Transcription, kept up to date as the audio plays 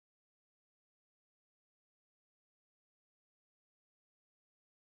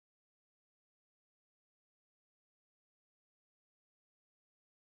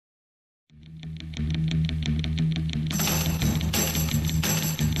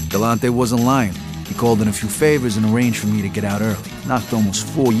Galante wasn't lying. He called in a few favors and arranged for me to get out early. Knocked almost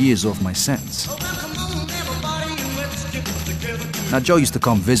 4 years off my sentence. Now, Joe used to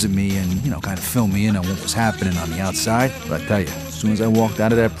come visit me and, kind of fill me in on what was happening on the outside. But I tell you, as soon as I walked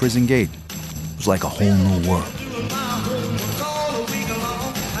out of that prison gate, it was like a whole new world.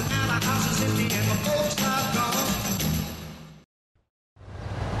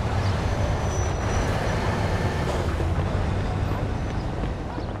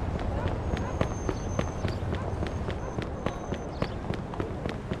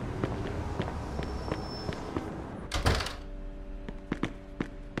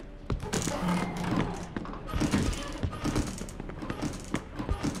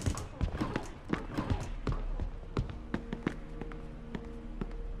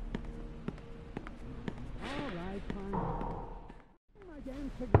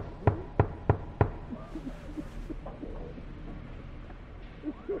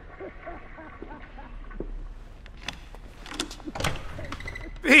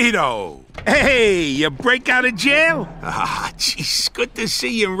 Vito! Hey, you break out of jail? Ah, jeez, good to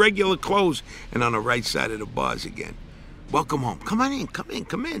see you in regular clothes and on the right side of the bars again. Welcome home. Come on in,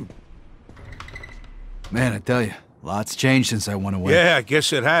 come in. Man, I tell you, lots changed since I went away. Yeah, I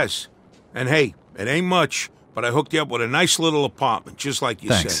guess it has. And hey, it ain't much, but I hooked you up with a nice little apartment, just like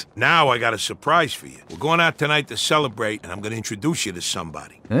you said. Now I got a surprise for you. We're going out tonight to celebrate, and I'm going to introduce you to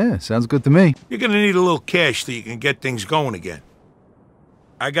somebody. Yeah, sounds good to me. You're going to need a little cash so you can get things going again.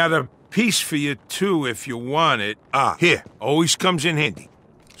 I got a piece for you, too, if you want it. Ah, here. Always comes in handy.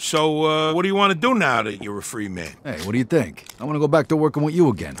 So, what do you want to do now that you're a free man? Hey, what do you think? I want to go back to working with you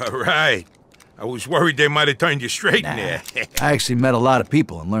again. All right. I was worried they might have turned you straight in there. I actually met a lot of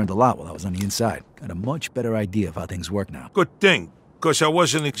people and learned a lot while I was on the inside. Got a much better idea of how things work now. Good thing, because I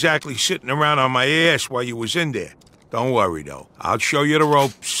wasn't exactly sitting around on my ass while you was in there. Don't worry, though. I'll show you the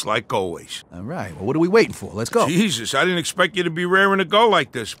ropes, like always. All right. Well, what are we waiting for? Let's go. Jesus, I didn't expect you to be raring to go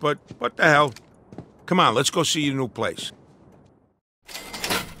like this, but what the hell? Come on, let's go see your new place.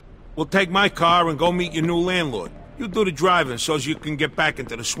 We'll take my car and go meet your new landlord. You do the driving so you can get back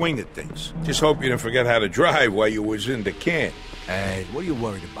into the swing of things. Just hope you didn't forget how to drive while you was in the can. Hey, what are you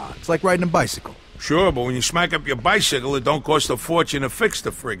worried about? It's like riding a bicycle. Sure, but when you smack up your bicycle, it don't cost a fortune to fix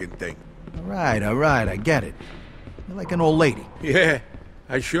the friggin' thing. All right, I get it. You're like an old lady. Yeah,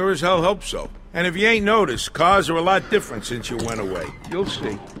 I sure as hell hope so. And if you ain't noticed, cars are a lot different since you went away. You'll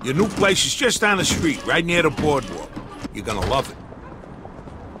see. Your new place is just down the street, right near the boardwalk. You're gonna love it.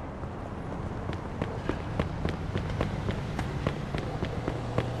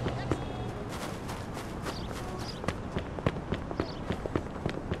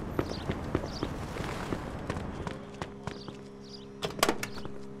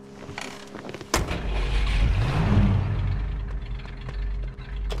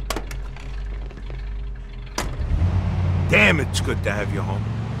 Damn, it's good to have you home.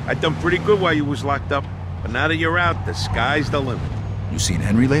 I done pretty good while you was locked up, but now that you're out, the sky's the limit. You seen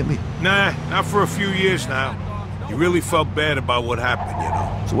Henry lately? Nah, not for a few years now. He really felt bad about what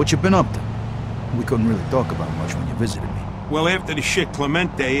happened, So what you been up to? We couldn't really talk about much when you visited me. Well, after the shit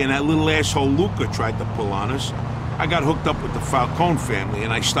Clemente and that little asshole Luca tried to pull on us, I got hooked up with the Falcone family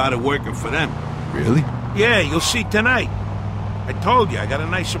and I started working for them. Really? Yeah, you'll see tonight. I told you, I got a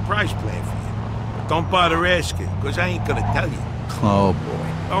nice surprise plan for you. Don't bother asking, because I ain't gonna tell you. Oh,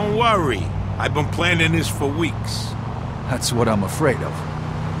 boy. Don't worry. I've been planning this for weeks. That's what I'm afraid of.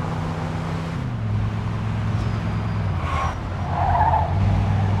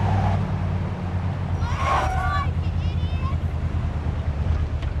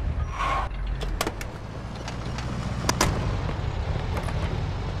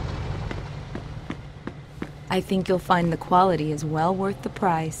 I think you'll find the quality is well worth the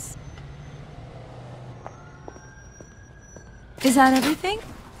price. Is that everything?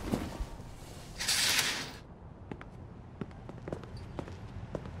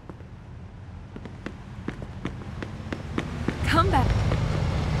 Come back.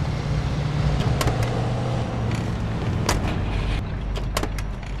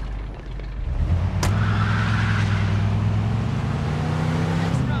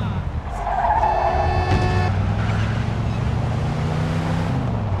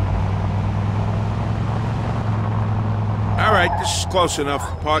 This is close enough.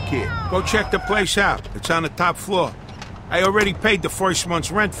 Park here. Go check the place out. It's on the top floor. I already paid the first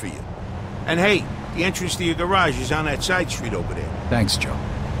month's rent for you. And hey, the entrance to your garage is on that side street over there. Thanks, Joe.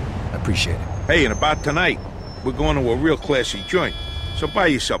 I appreciate it. Hey, and about tonight, we're going to a real classy joint. So buy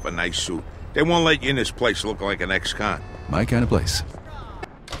yourself a nice suit. They won't let you in this place look like an ex-con. My kind of place.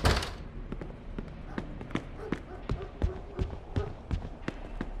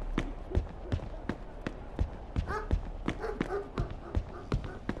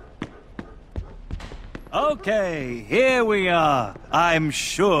 Okay, here we are. I'm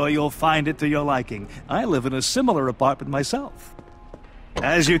sure you'll find it to your liking. I live in a similar apartment myself.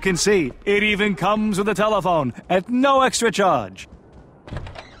 As you can see, it even comes with a telephone at no extra charge.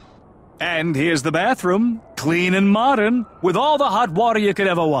 And here's the bathroom, clean and modern, with all the hot water you could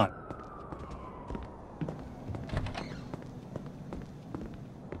ever want.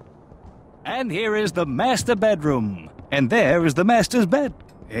 And here is the master bedroom. And there is the master's bed.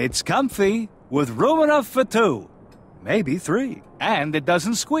 It's comfy, with room enough for 2, maybe 3. And it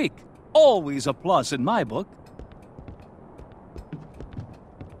doesn't squeak. Always a plus in my book.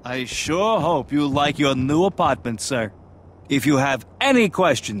 I sure hope you like your new apartment, sir. If you have any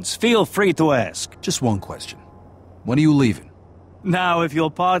questions, feel free to ask. Just one question. When are you leaving? Now, if you'll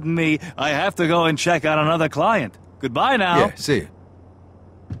pardon me, I have to go and check on another client. Goodbye now. Yeah, see you.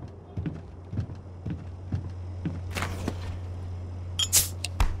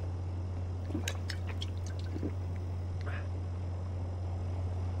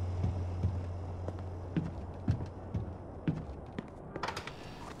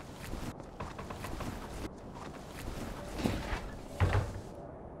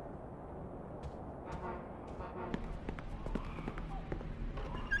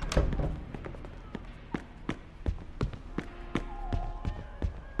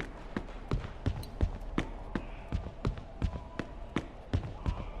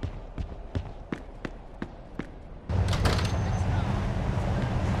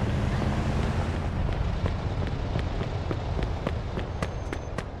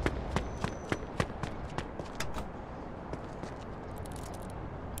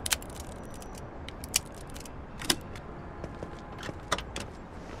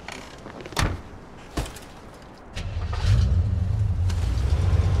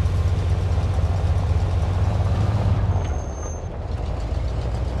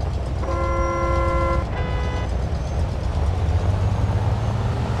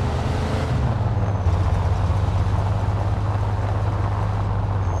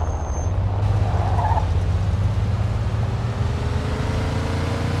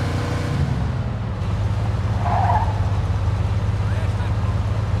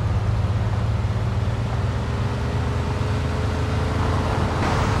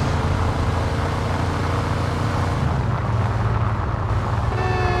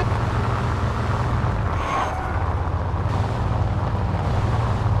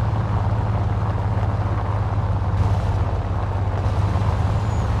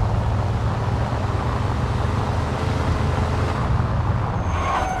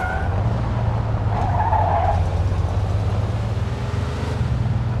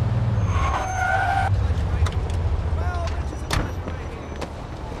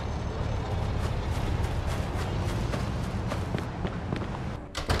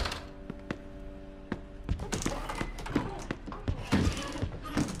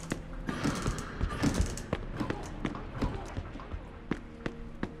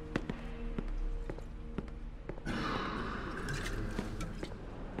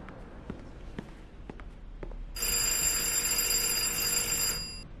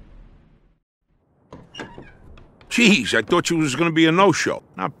 Jeez, I thought you was gonna be a no-show.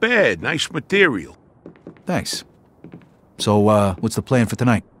 Not bad, nice material. Thanks. So, what's the plan for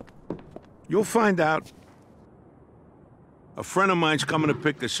tonight? You'll find out. A friend of mine's coming to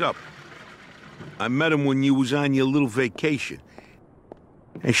pick us up. I met him when you was on your little vacation.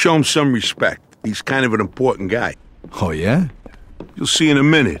 And show him some respect. He's kind of an important guy. Oh, yeah? You'll see in a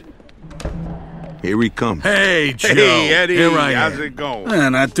minute. Here he comes. Hey, Joe. Hey, Eddie. Here I How's am. it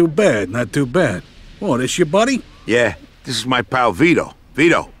going? Not too bad, not too bad. Oh, this your buddy? Yeah, this is my pal Vito.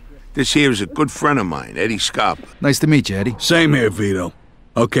 Vito, this here is a good friend of mine, Eddie Scarpa. Nice to meet you, Eddie. Same here, Vito.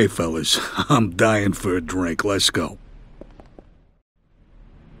 Okay, fellas, I'm dying for a drink. Let's go.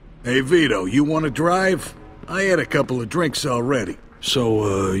 Hey, Vito, you want to drive? I had a couple of drinks already.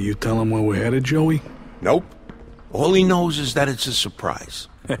 So, you tell him where we're headed, Joey? Nope. All he knows is that it's a surprise.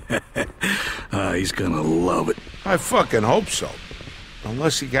 He's gonna love it. I fucking hope so.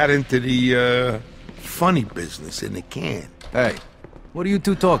 Unless he got into the, funny business in the can. Hey, what are you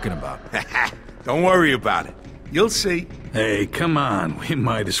two talking about? Don't worry about it. You'll see. Hey, come on. We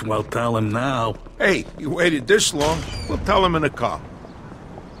might as well tell him now. Hey, you waited this long. We'll tell him in the car.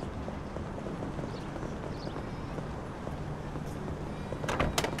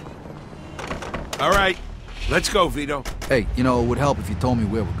 All right, let's go, Vito. Hey, you know, it would help if you told me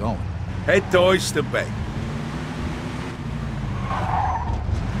where we're going. Head to Oyster Bay.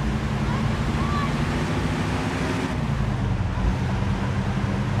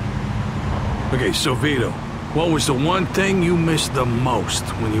 Okay, so Vito, what was the one thing you missed the most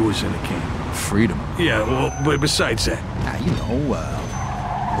when you was in the camp? Freedom. Yeah, well, but besides that. You know,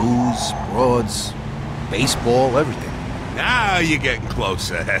 booze, broads, baseball, everything. Now you're getting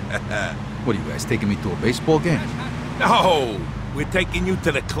closer. What are you guys, taking me to a baseball game? No, we're taking you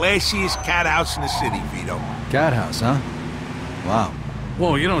to the classiest cat house in the city, Vito. Cat house, huh? Wow.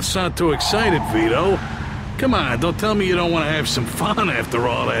 Whoa, you don't sound too excited, Vito. Come on, don't tell me you don't want to have some fun after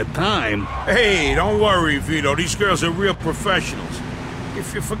all that time. Hey, don't worry, Vito. These girls are real professionals.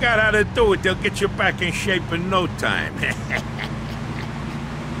 If you forgot how to do it, they'll get you back in shape in no time.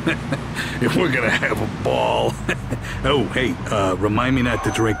 If we're gonna have a ball. Oh, hey, remind me not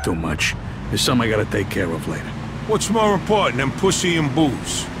to drink too much. There's something I gotta take care of later. What's more important than pussy and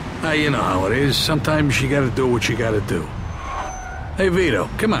booze? You know how it is. Sometimes you gotta do what you gotta do. Hey, Vito,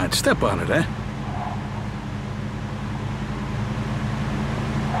 come on, step on it, eh?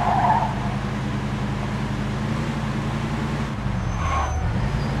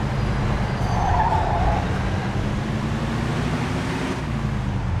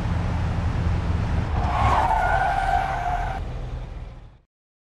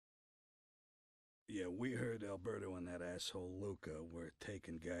 Yeah, we heard Alberto and that asshole Luca were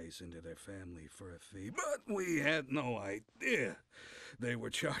taking guys into their family for a fee, but we had no idea they were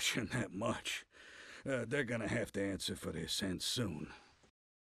charging that much. They're gonna have to answer for their sins soon.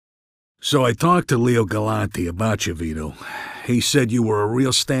 So I talked to Leo Galante about you, Vito. He said you were a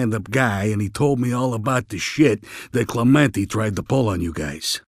real stand-up guy, and he told me all about the shit that Clemente tried to pull on you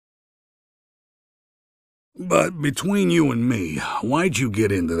guys. But between you and me, why'd you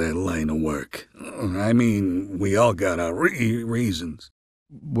get into that line of work? I mean, we all got our reasons.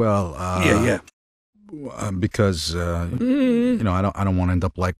 Well, Yeah. Because, you know, I don't want to end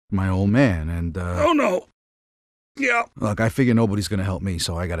up like my old man, and, Oh, no. Yeah. Look, I figure nobody's gonna help me,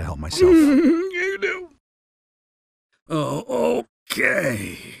 so I gotta help myself. You do. Oh,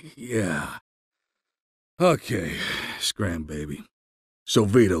 okay. Yeah. Okay, scram, baby. So,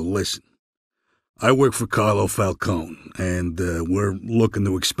 Vito, listen. I work for Carlo Falcone, and we're looking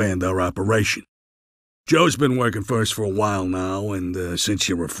to expand our operation. Joe's been working for us for a while now, and since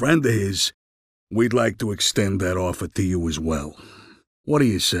you're a friend of his, we'd like to extend that offer to you as well. What do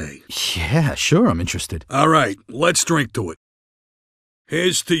you say? Yeah, sure, I'm interested. All right, let's drink to it.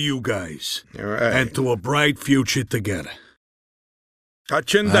 Here's to you guys, All right. and to a bright future together.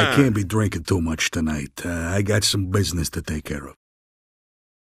 Touching I down. can't be drinking too much tonight. I got some business to take care of.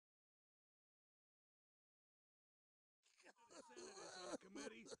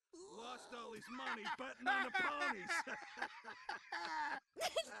 Lost all his money betting on the ponies.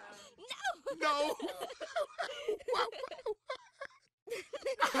 No.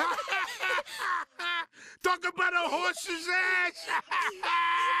 Talk about a horse's ass.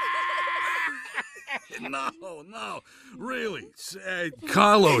 No, really.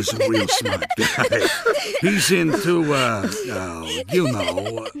 Carlo's a real smart guy. He's into,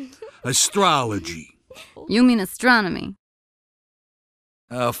 astrology. You mean astronomy?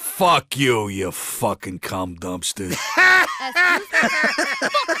 Fuck you, you fucking cum dumpster.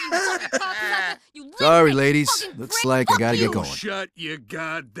 Sorry, ladies. Looks like I gotta get going. Shut your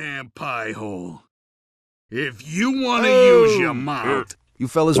goddamn pie hole. If you want to use your mouth... You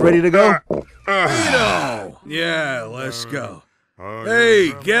fellas ready to go? Vito! Yeah, let's go.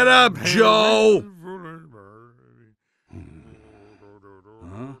 Hey, get up, Joe!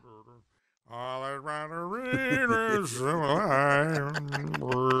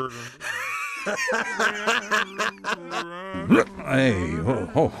 Hey,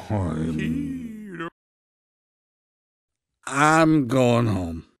 I'm going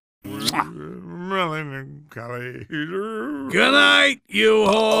home. Good night, you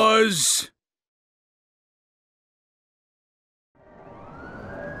whores!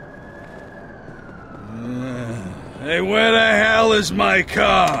 Hey, where the hell is my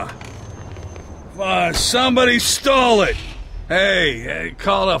car? Somebody stole it! Hey,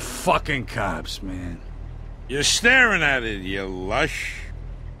 call the fucking cops, man. You're staring at it, you lush.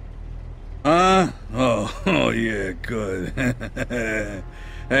 Huh? Oh, yeah, good.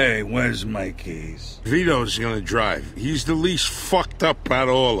 Hey, where's my keys? Vito's gonna drive. He's the least fucked up out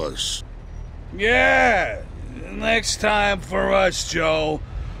of all us. Yeah! Next time for us, Joe.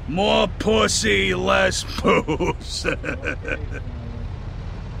 More pussy, less booze.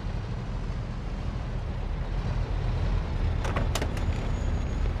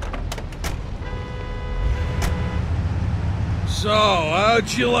 So,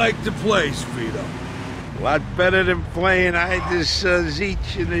 how'd you like the place, Vito? A lot better than playing Ida's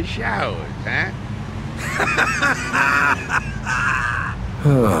Zeech in the showers, huh?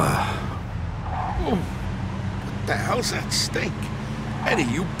 What the hell's that stink? Eddie,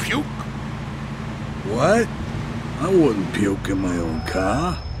 you puke? What? I wouldn't puke in my own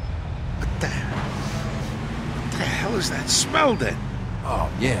car. What the hell is that smell then? Oh,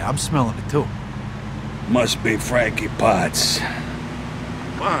 yeah, I'm smelling it too. Must be Frankie Potts.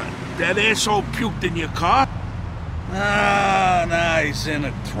 What? That asshole puked in your car? Nah, he's in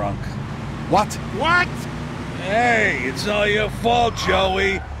the trunk. What? What? Hey, it's all your fault,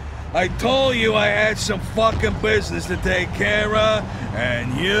 Joey. I told you I had some fucking business to take care of,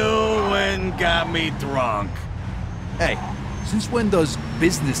 and you went and got me drunk. Hey, since when does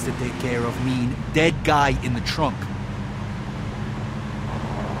business to take care of mean dead guy in the trunk?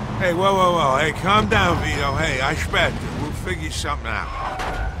 Hey, whoa. Hey, calm down, Vito. Hey, I spent it. We'll figure something out.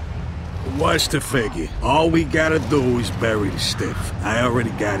 What's to figure? All we gotta do is bury the stiff. I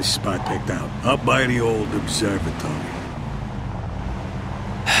already got his spot picked out, up by the old observatory.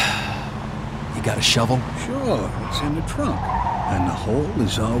 You got a shovel? Sure, it's in the trunk. And the hole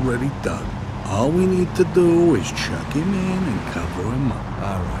is already dug. All we need to do is chuck him in and cover him up.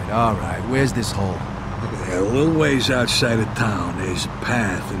 All right. Where's this hole? A little ways outside of town, there's a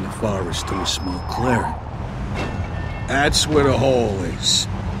path in the forest to a small clearing. That's where the hole is.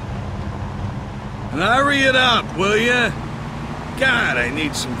 And hurry it up, will ya? God, I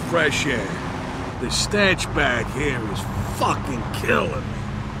need some fresh air. The stench back here is fucking killing me.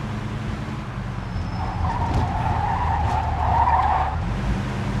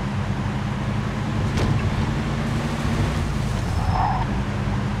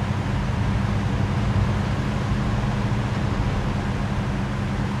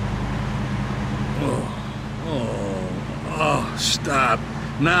 Stop.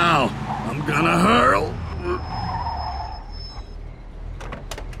 Now, I'm gonna hurl.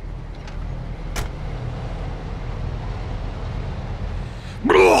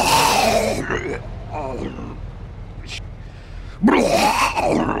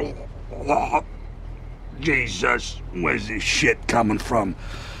 Jesus, where's this shit coming from?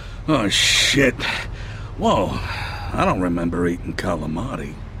 Oh, shit. Whoa, I don't remember eating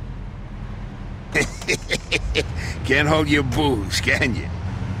calamari. Can't hold your booze, can you?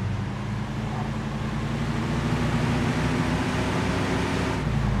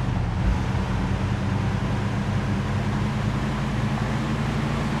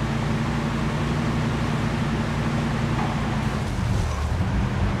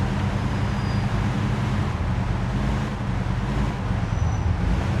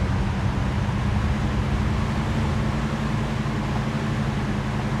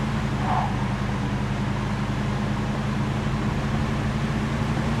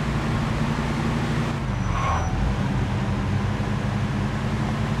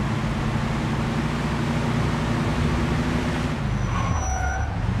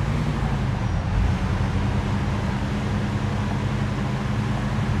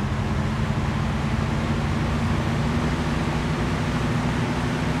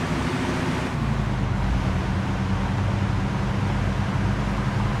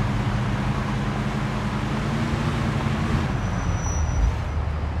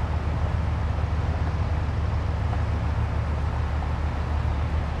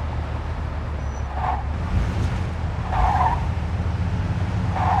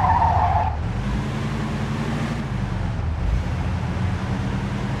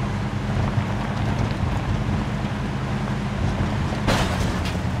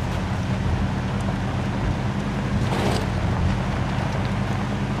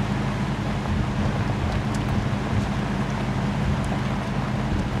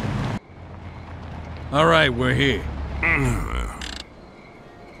 All right, we're here.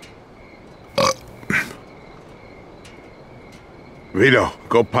 Vito,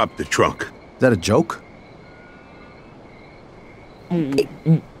 go pop the trunk. Is that a joke?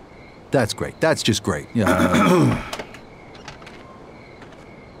 That's great. That's just great. Yeah.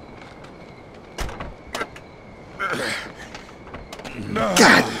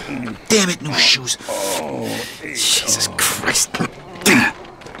 God damn it, new shoes. Jesus Christ.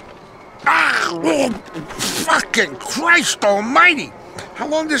 Fucking Christ almighty. How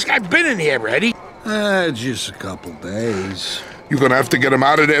long this guy been in here, Eddie? Just a couple days. You're gonna have to get him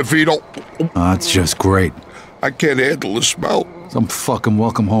out of there, Vito. That's just great. I can't handle the smell. Some fucking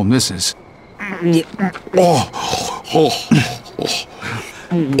welcome home this is. Whoa!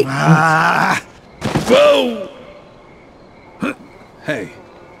 Hey,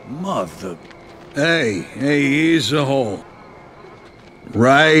 mother... Hey, here's a hole.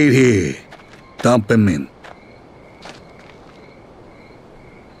 Right here. Dump him in.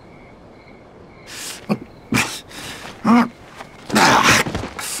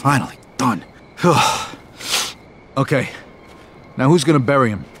 Finally, done. Okay, now who's gonna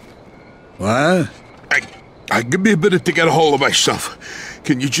bury him? What? Give me a minute to get a hold of myself.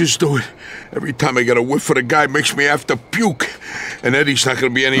 Can you just do it? Every time I get a whiff of the guy, makes me have to puke. And Eddie's not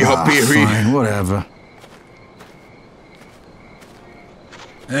gonna be any help here. Fine, whatever.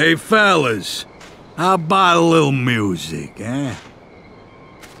 Hey, fellas. How about a little music, eh?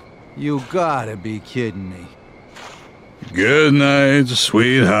 You gotta be kidding me. Good night,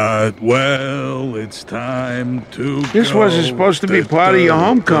 sweetheart. Well, it's time to This wasn't supposed to be part of your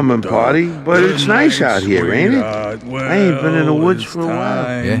homecoming party, but it's nice out here, ain't it? I ain't been in the woods for a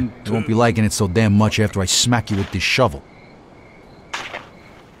while. Yeah? You won't be liking it so damn much after I smack you with this shovel.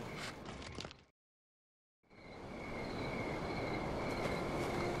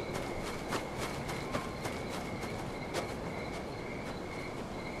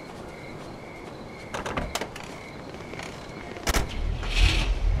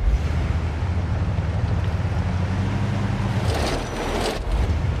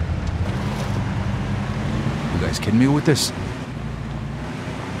 You guys kidding me with this?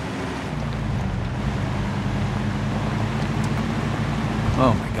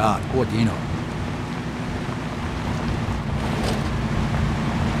 Oh my God, poor Dino.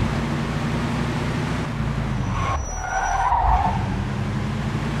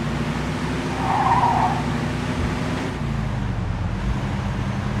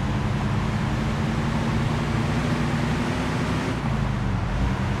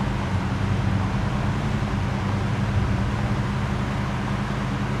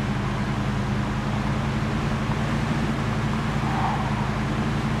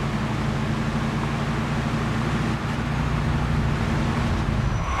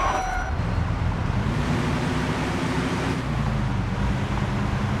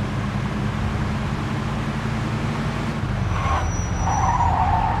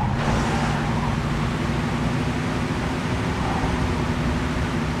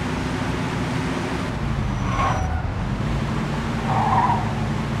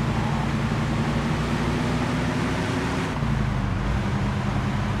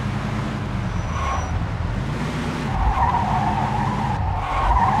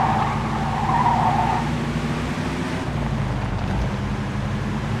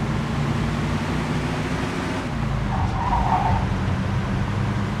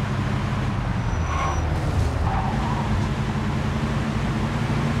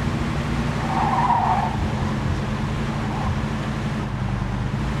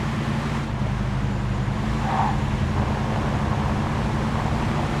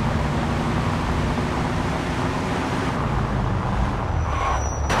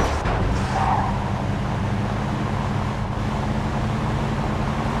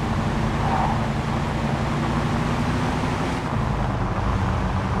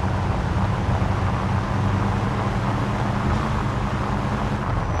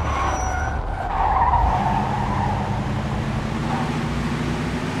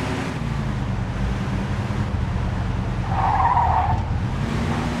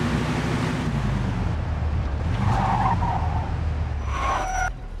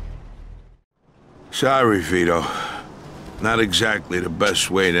 Sorry, Vito. Not exactly the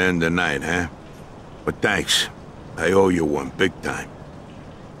best way to end the night, huh? But thanks. I owe you one, big time.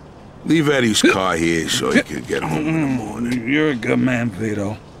 Leave Eddie's car here so he can get home in the morning. You're a good man,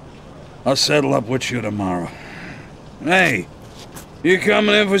 Vito. I'll settle up with you tomorrow. Hey, you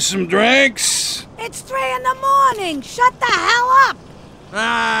coming in for some drinks? It's 3 in the morning. Shut the hell up.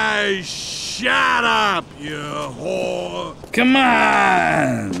 Hey, shut up, you whore. Come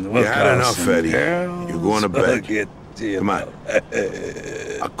on. We'll You had enough, some Eddie. girls. You're going to bed. Get to you. Come on.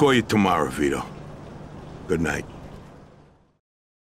 I'll call you tomorrow, Vito. Good night.